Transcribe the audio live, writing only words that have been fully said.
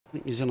I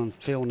think New Zealand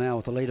fell now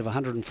with a lead of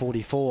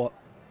 144.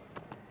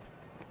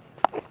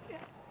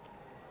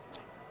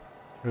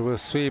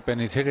 Reverse sweep,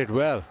 and he's hit it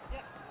well.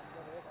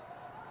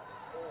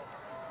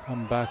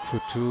 Come back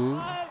for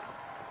two.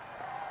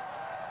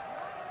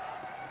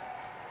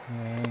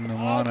 And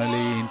Noman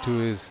Ali into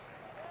his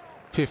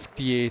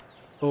 58th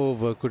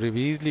over. Could have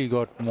easily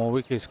got more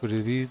wickets. Could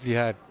have easily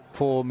had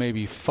 4,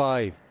 maybe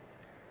 5.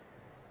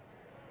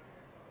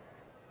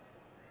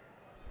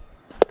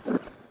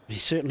 He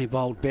certainly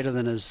bowled better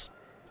than his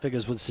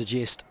figures would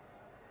suggest.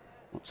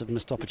 Lots of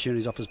missed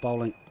opportunities off his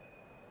bowling.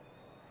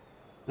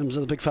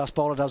 MZ, the big fast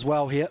bowler, does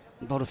well here.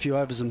 Bowled a few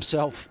overs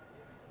himself.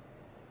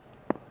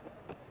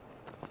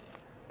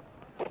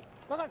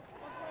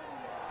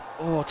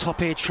 Oh,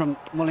 top edge from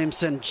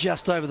Williamson,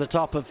 just over the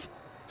top of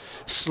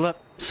slip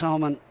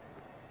Salman.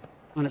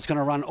 And it's going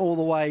to run all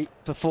the way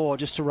for 4,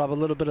 just to rub a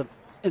little bit of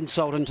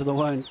insult into the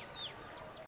wound.